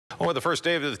On the first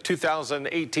day of the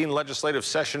 2018 legislative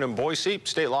session in Boise,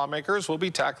 state lawmakers will be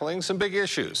tackling some big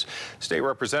issues. State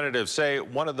representatives say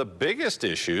one of the biggest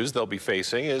issues they'll be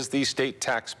facing is the state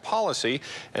tax policy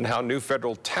and how new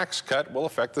federal tax cut will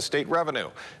affect the state revenue.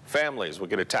 Families will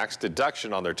get a tax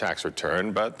deduction on their tax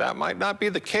return, but that might not be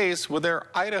the case with their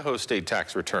Idaho state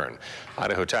tax return.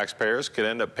 Idaho taxpayers could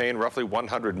end up paying roughly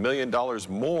 $100 million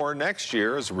more next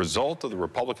year as a result of the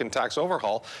Republican tax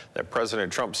overhaul that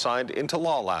President Trump signed into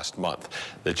law last month.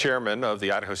 The chairman of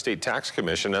the Idaho State Tax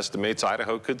Commission estimates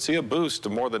Idaho could see a boost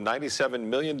of more than $97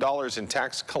 million in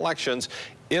tax collections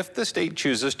if the state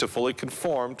chooses to fully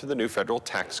conform to the new federal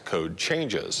tax code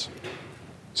changes.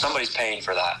 Somebody's paying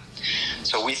for that.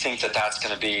 So we think that that's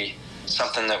going to be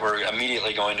something that we're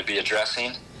immediately going to be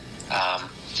addressing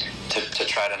to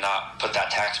try to not put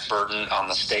that tax burden on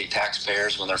the state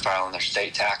taxpayers when they're filing their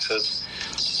state taxes.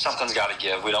 Something's got to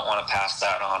give. We don't want to pass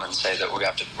that on and say that we're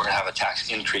going to have a tax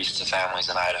increase to families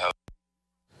in Idaho.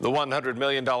 The $100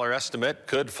 million estimate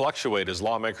could fluctuate as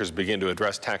lawmakers begin to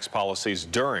address tax policies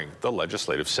during the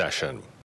legislative session.